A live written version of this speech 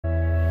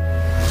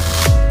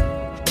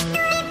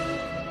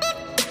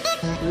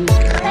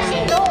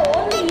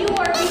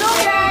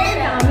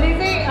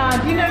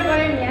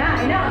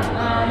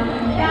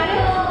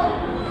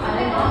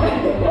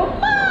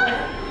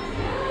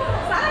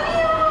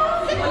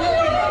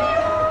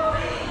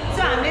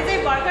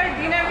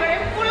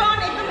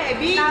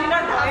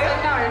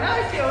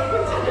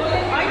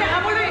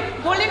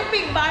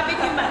Olympic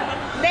barbecue.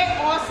 They're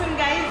awesome,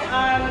 guys.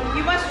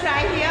 You must try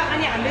here.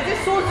 And yeah, this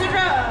is so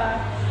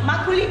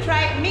makuli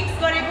try mix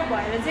gareko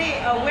bhayera chai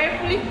we're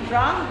fully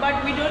drunk, but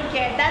we don't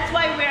care. That's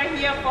why we're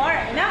here for,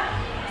 Hahn?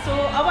 So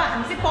aba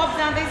हामी चाहिँ pop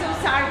जाँदैछौँ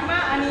सार्कमा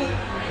अनि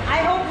I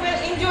hope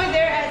we'll enjoy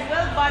there as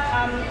well, but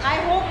I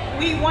hope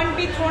we won't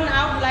be thrown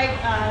out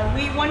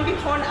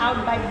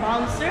by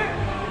bouncer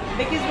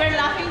because we're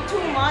laughing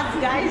too much,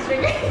 guys.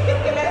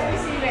 Let's be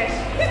serious.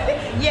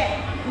 Yeah,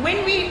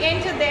 when we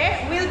enter there,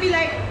 we'll be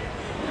like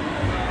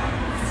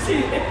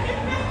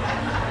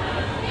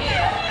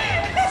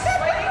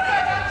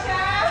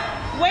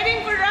waiting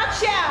for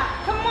Raksha.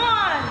 Come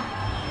on.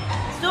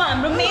 So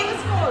हाम्रो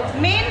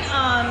main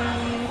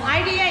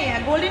idea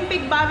यहाँ Golden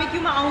Pig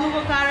barbecue मा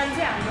आउनुको कारण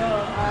चाहिँ हाम्रो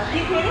के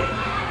थियो रे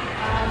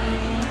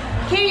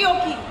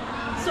karaoke.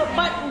 So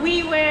but we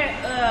were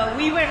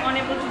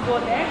unable to go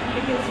there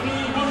because we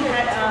didn't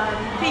have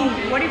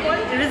what do you call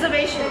it,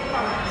 reservation.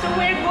 So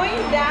we're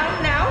going down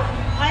now.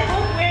 I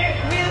hope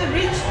we'll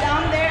reach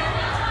down there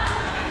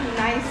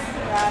nice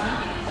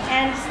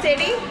and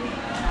steady.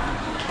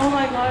 Oh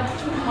my god,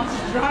 too much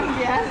drunk,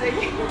 yeah.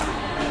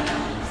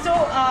 So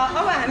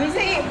अब हामी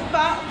चाहिँ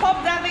pop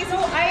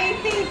जाँदैछौँ. I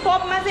think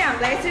pop मा चाहिँ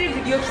हामीलाई यसरी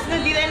video खिच्न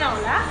दिदैन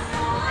होला.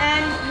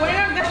 And we're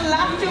not gonna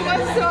laugh too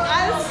much, so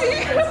I'll see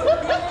you.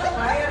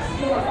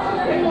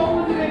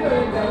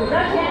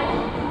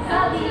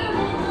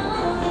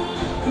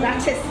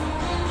 Ratchet.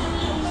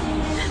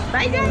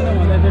 Bye guys.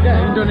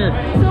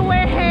 So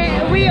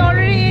we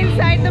already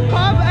inside the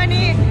pub, and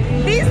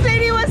this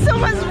lady was so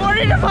much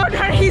worried about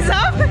her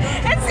hijab,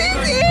 and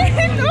she's in.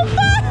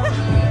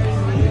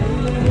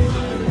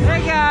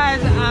 Hey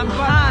guys, I'm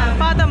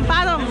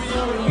Padam.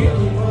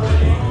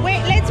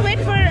 Wait, let's wait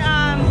for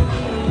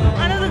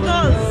another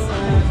girls.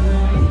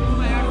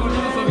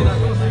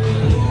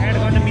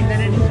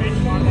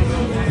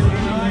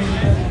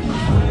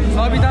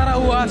 Sabita ra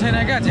ua छैन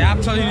क्या झ्याप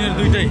छ यिनीहरु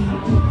दुईटै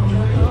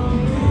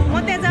म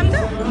त्यहाँ जाम त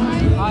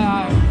आय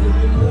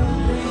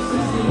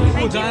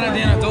ओ जान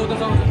दिएन जाऊ त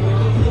जाऊ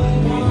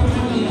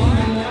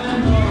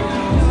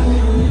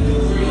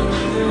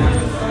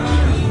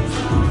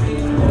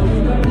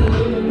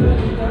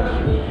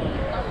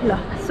ल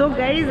so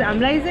guys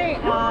हामीलाई चाहिँ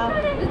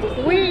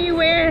we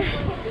were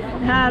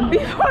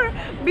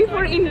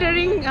before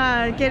entering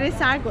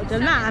Sark hotel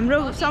na hamro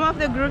some of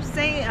the groups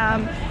say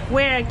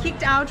were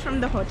kicked out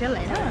from the hotel,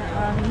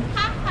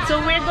 so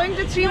we're going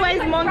to Three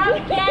Wise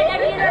Monkey.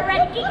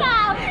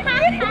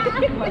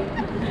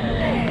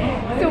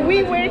 So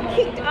we were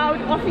kicked out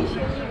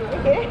officially.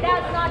 Okay,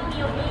 that's not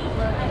me.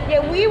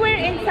 Yeah, we were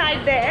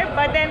inside there,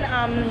 but then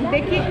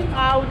they kicked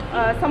out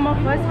some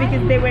of us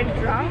because they were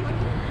drunk.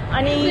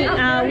 And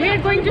we are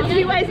going to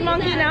Three Wise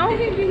Monkey now.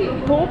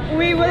 Hope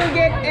we will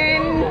get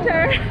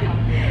enter.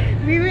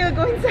 We will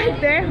go inside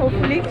there,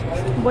 hopefully.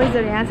 Boys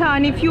are here,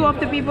 and a few of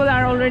the people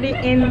are already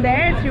in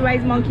there, Three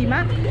Wise Monkey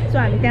ma. So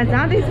I'm there,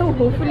 so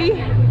hopefully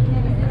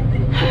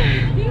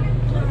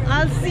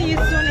I'll see you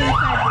soon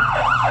inside.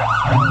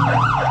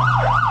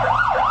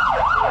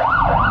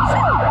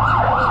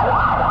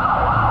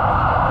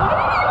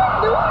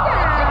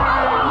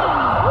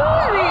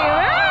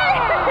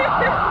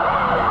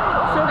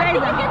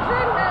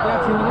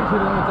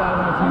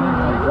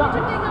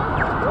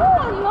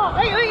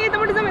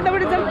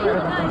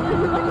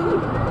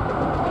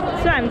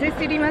 So I'm just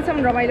sitting on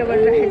some ramailo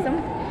gariraheछौं.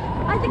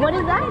 What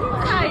is that?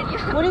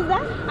 What is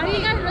that? I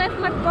think I left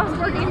my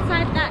passport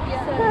inside that.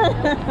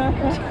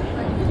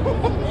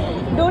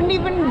 Don't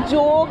even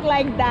joke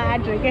like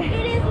that, okay?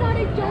 It is not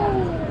a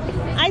joke.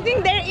 I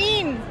think they're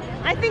in.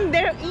 Oh,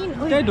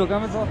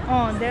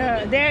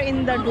 they're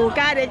in the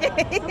doka.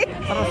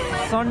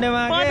 Sunday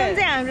ma Padam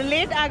चाहिँ हाम्रो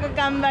late आको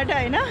कामबाट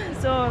हैन.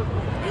 So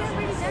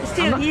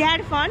still he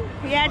had fun.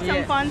 We had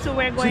some fun, so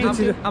we're going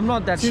to. I'm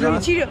not that sure.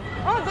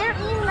 Oh, they're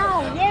in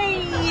now.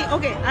 Yay.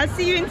 Okay, I'll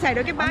see you inside.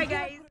 Okay, bye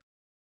guys.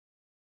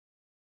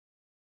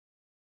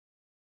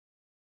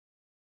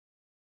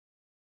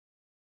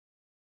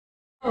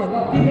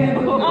 Oh, maybe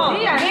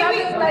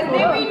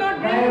not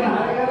drinking.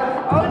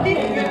 Oh, this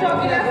is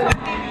talking about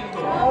something.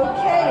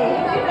 Okay.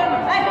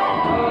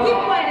 Keep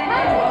quiet.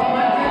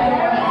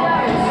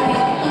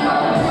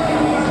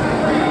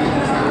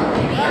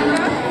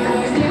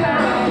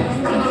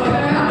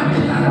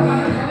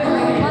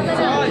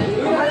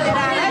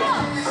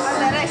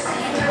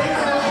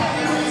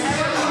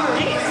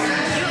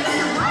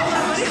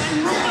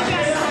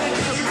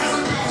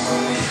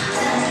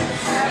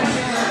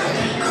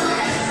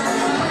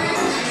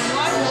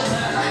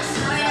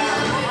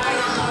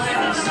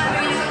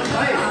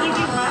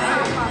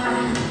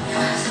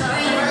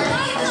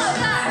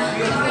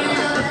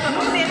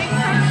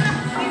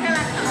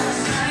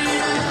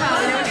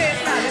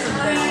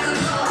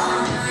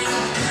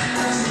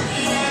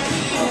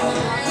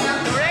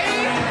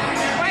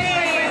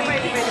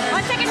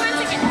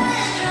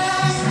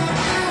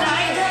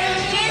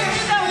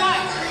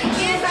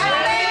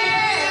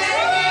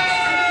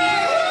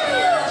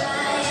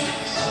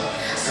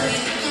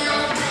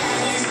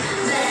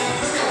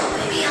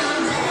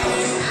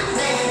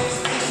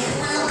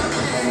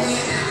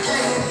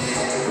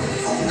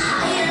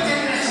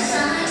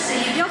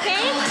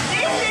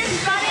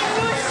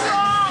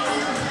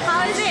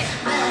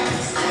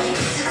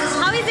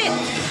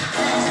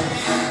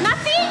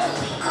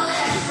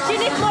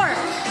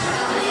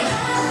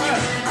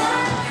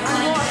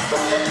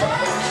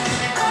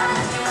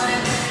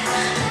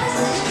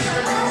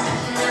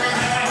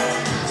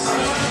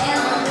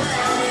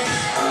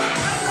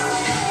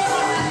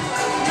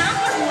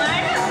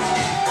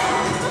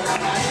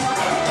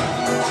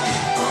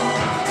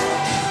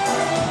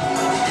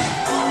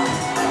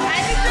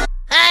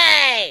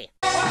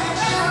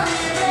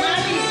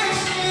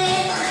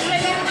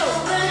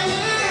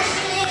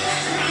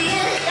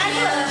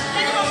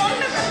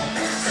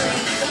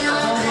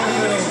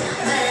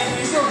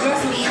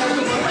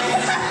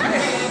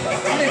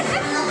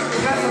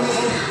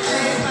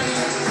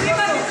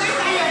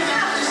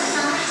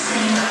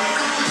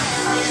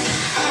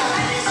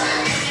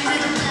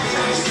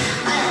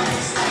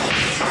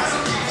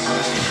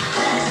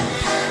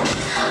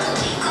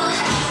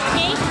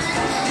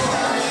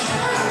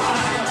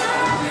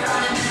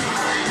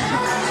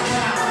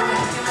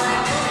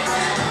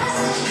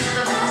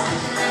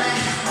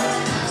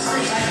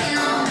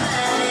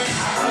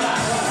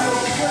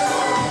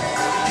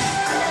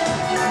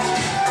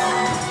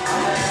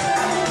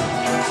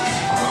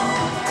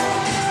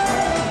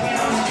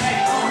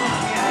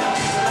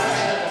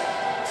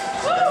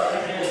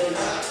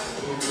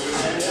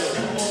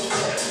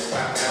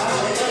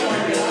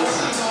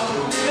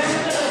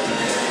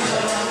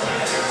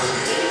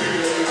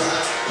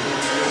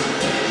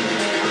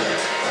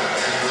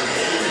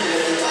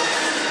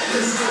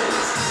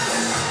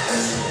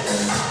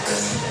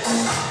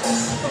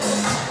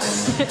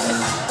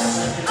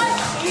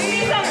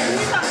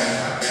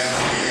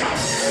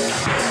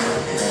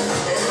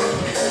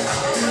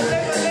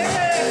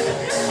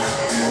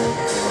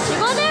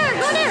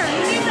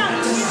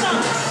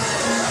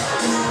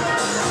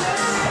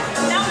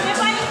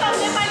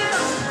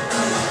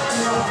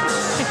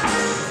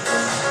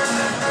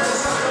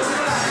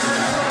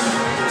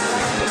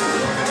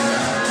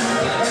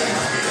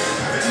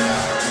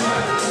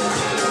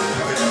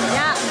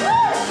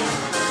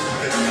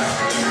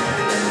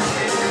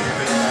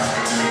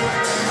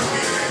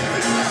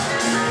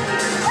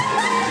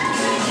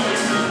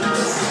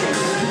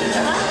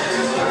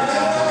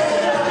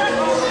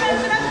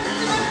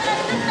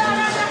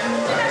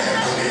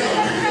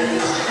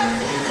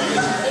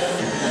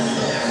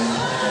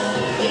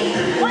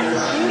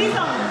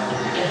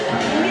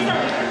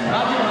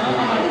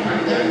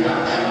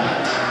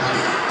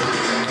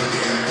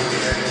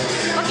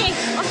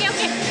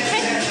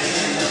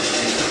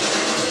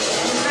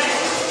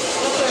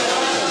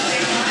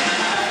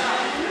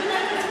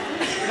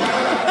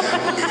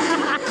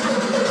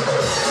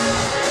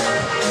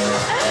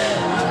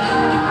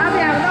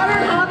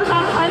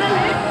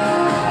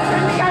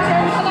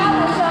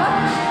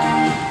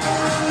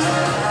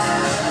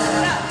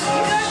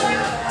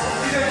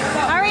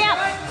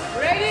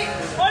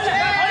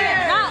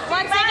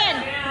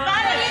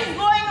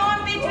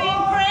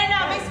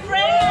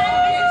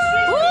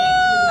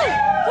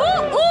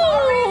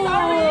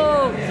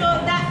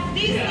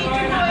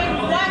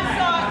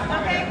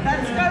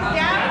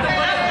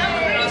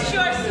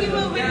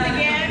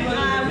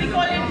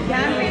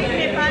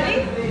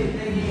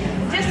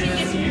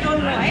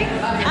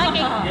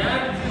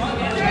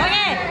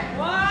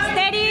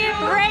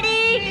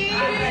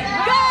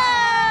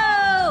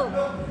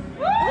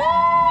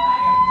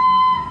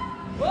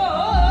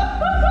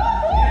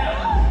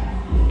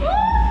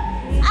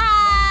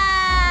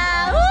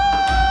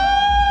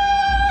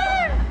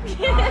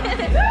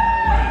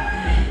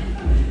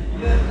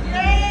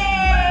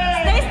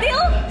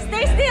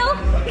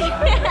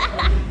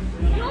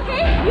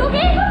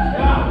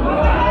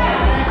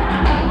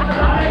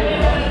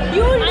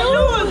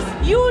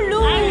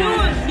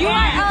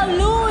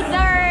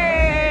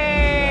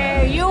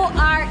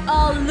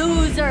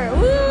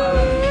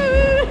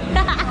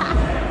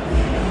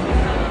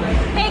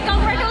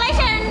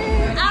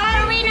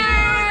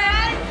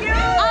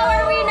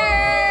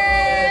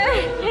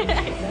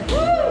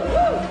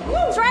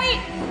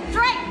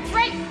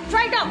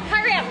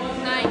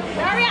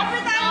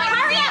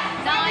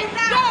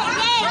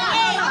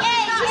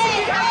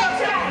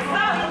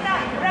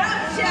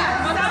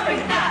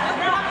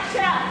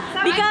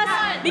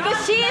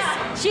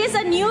 She's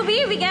a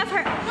newbie. We gave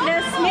her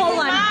the small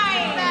one.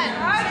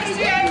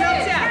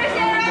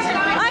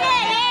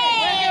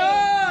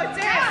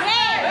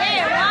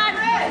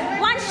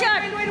 One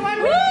shot.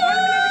 Woo!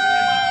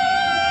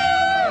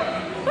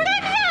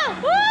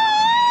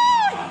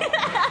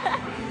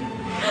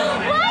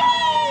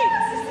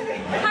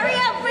 Hurry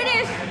up,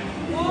 finish.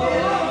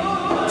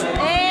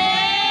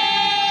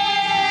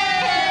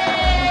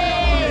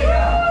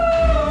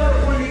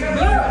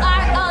 You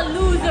are a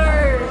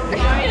loser.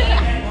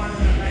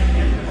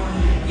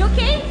 You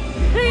okay?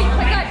 Hey, oh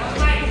my God.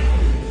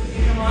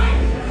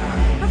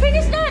 I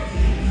finished that.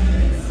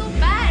 So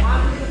bad.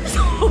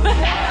 So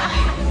bad.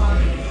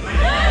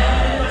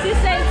 She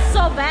said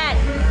so bad.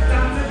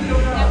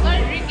 I'm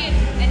gonna drink it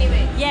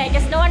anyway. Yeah,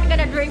 because no one's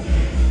gonna drink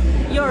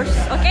yours,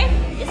 okay?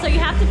 So you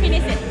have to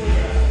finish it.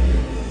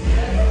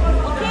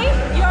 Okay?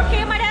 You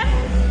okay, madam?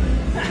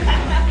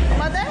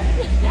 Mother?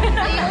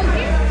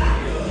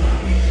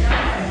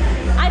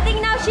 I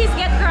think now she's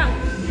get drunk.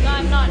 No,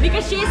 I'm not.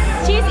 Because she's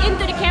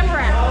into the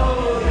camera.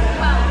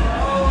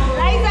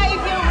 Liza,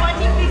 if you're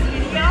watching this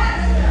video,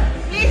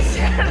 please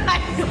share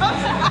like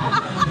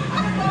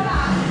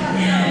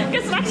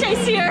Because Raksha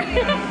is here.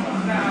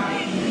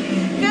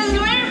 because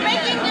we're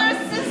making your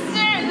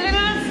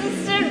little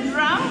sister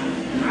drunk.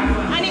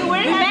 And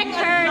we're We having make a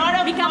her lot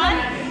of become fun.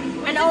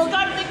 an We old- just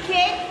got the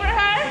cake for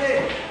her.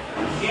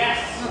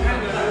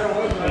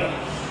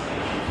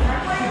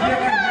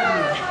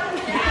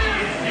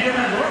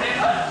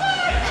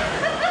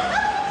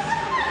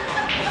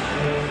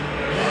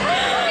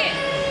 Okay,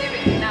 leave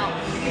it now.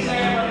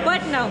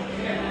 What now?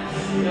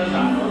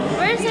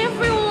 Where's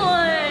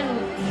everyone?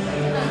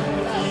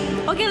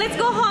 Okay, let's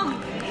go home.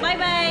 Bye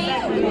bye.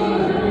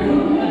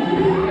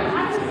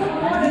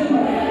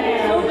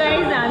 So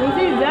guys, हामी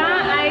चाहिँ जहाँ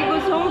आएको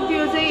छौँ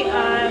त्यो चाहिँ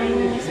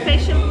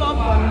special cup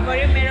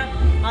भन्नुपऱ्यो मेरो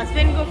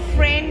हस्बेन्डको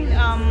friend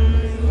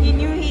he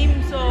knew him,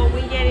 so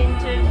we get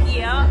into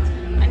here.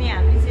 अनि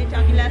हामी चाहिँ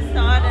टकिला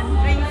सट एन्ड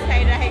ड्रिङ्क्स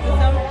खाइरहेको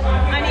छौँ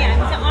अनि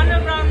हामी चाहिँ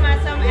अन्डरग्राउन्डमा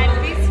छौँ at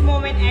this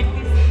moment, at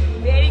this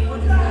very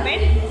good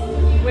moment.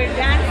 We're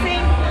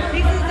dancing.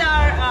 This is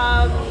our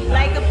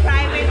like a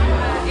private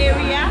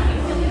area.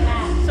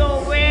 So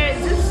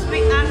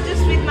I'm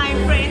just with my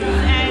friends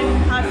and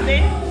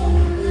husband.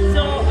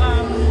 So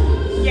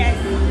yes,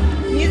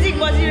 music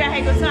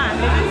बजिरहेको छ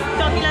हामीले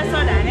टकिला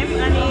सट हाल्यौँ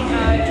अनि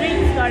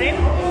ड्रिङ्क्स गऱ्यौँ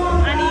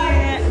अनि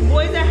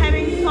boys are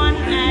having fun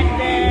at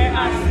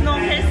their snow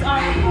fest or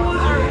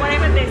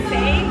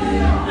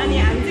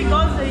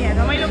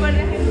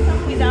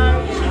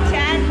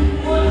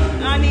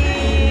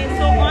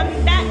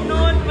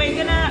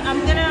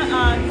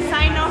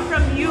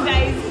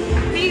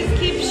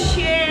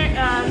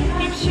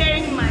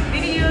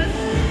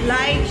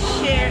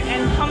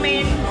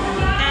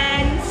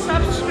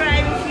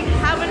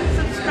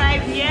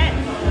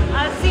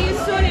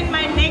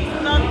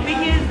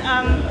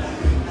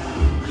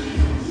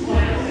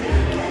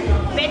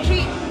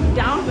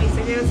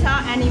भइरहेको छ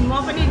अनि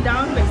म पनि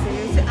डाउन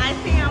भइसकेको छु आई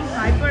थिङ्क आम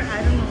hyper I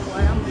don't know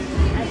what आम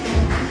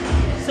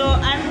so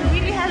I'm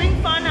really having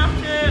fun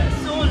after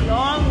so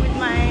long with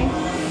my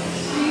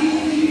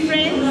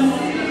friends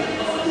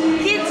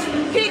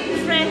kid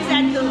friends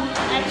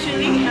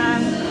actually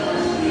and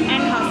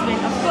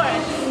husband of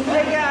course.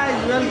 Hey guys,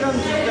 welcome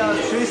to the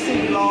 360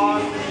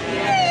 vlog.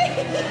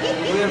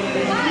 We're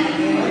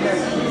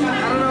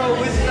I don't know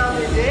which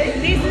time it is.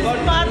 This is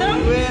father.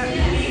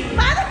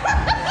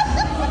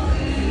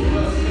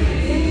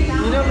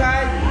 You know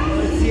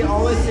guys, she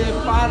always say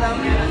father.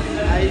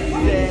 I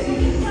say,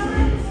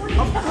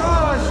 of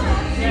course.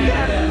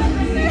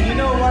 Yeah. You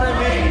know what I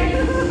mean?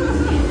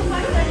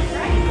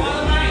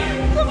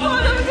 The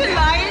father is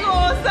lying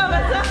awesome.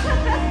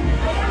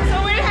 So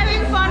we're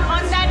having fun.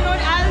 On that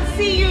note, I'll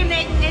see you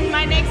in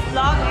my next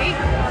vlog. Right?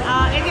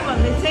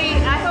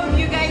 I hope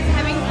you guys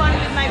having fun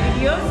with my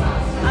videos.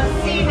 I'll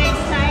see you next.